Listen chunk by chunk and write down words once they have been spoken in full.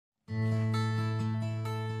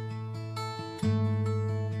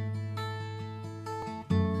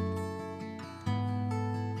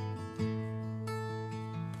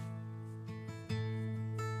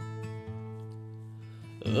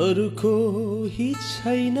अरु कोही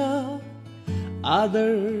छैन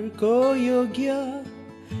आदरको योग्य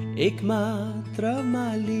एकमात्र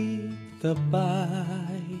मालिक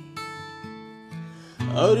तपाईं।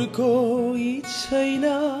 अरु कोही छैन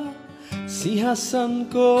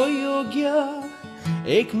सिंहासनको योग्य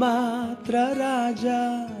एकमात्र राजा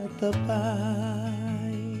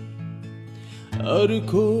तपाईं। अरु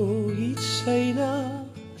कोही छैन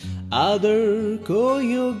आदरको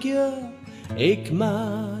योग्य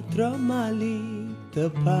एकमात्र मालिक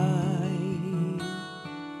तपाईं।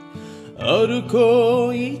 अरु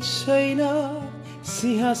कोही छैन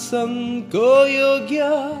सिंहासनको योग्य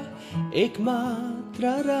एकमात्र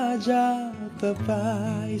राजा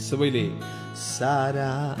तपाईं। सबैले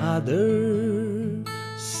सारा आदर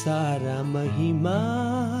सारा महिमा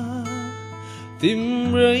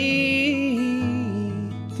तिम्रै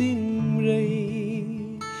तिम्रै।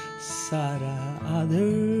 सारा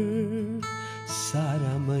आदर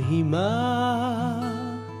सारा महिमा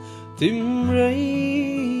तिम्रै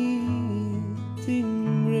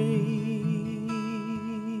तिम्रै।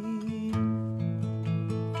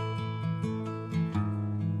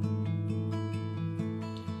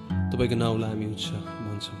 तपाईको नाउँलाई हामी उच्च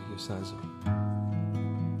भन्छौँ यो साँझ।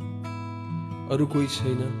 अरु कोही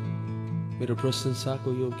छैन मेरो प्रशंसाको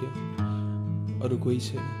योग्य, अरु कोही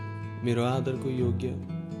छैन मेरो आदरको योग्य,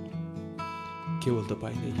 केवल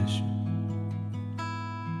तपाईँ नै येशू।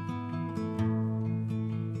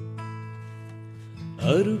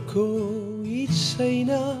 अरु कोही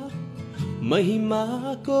छैन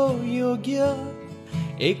महिमाको योग्य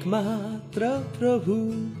एकमात्र प्रभु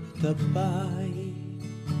तपाईँ।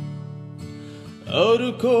 अरु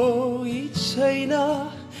कोही छैन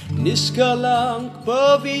निष्कलङ्क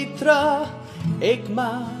पवित्र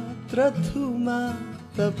एकमात्र थुमा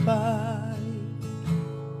तपाईँ।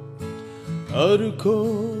 अरु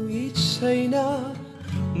कोही छैन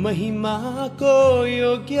महिमाको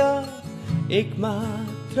योग्य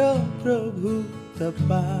एकमात्र प्रभु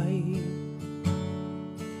तपाईँ।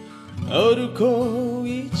 अरु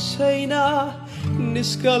कोही छैन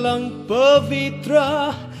निष्कलङ्क पवित्र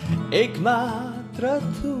एकमात्र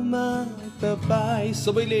थुमा तपाईँ।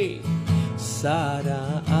 सबैले सारा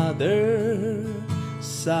आदर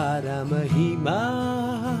सारा महिमा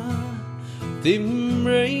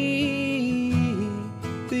तिम्रै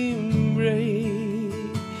तिम्रै।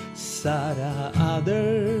 सारा आदर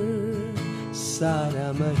सारा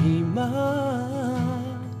महिमा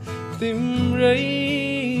तिम्रै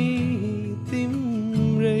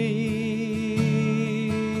तिम्रै।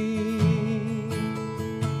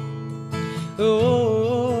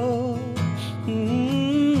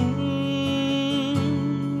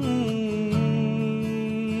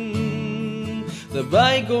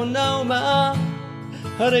 तपाईको नाउँमा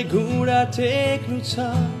हरेक घुँडा टेक्नु छ,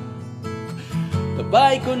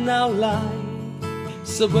 तपाईको नाउँलाई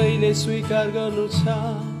सबैले स्वीकार गर्नु छ।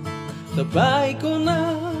 तपाईको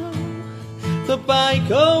नाम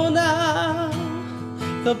तपाईँको नाम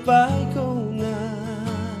तपाईँको नाम।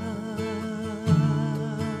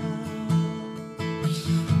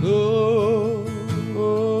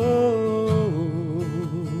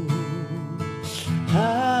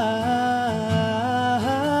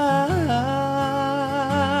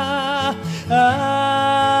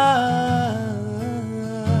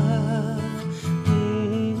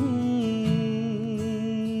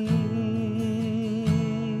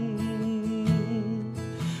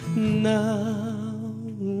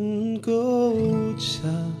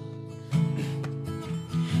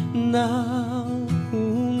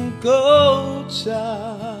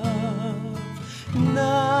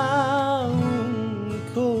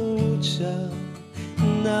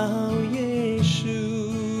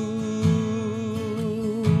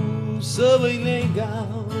 सबैले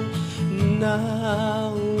गाउँ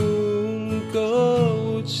नाउँको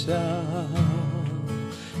छ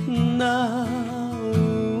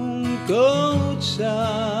नाउँको छ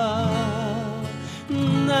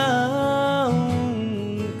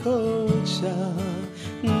नाउँको छ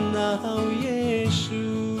नाउँ येशू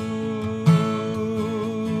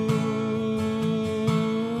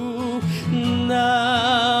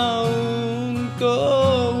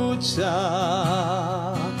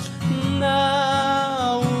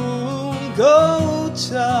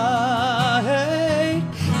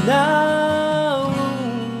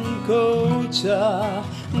नाउँको छ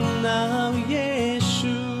नाम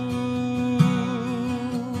येशू।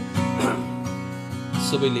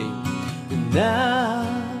 सबैले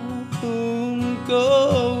नामको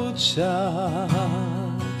छ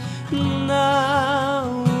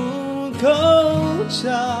नामको छ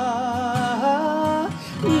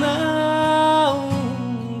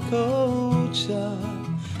नामको छ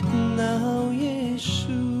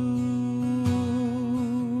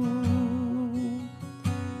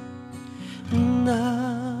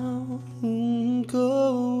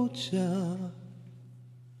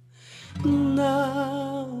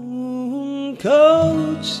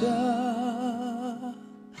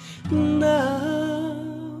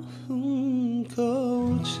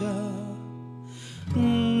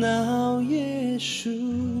nào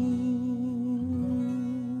Giêsu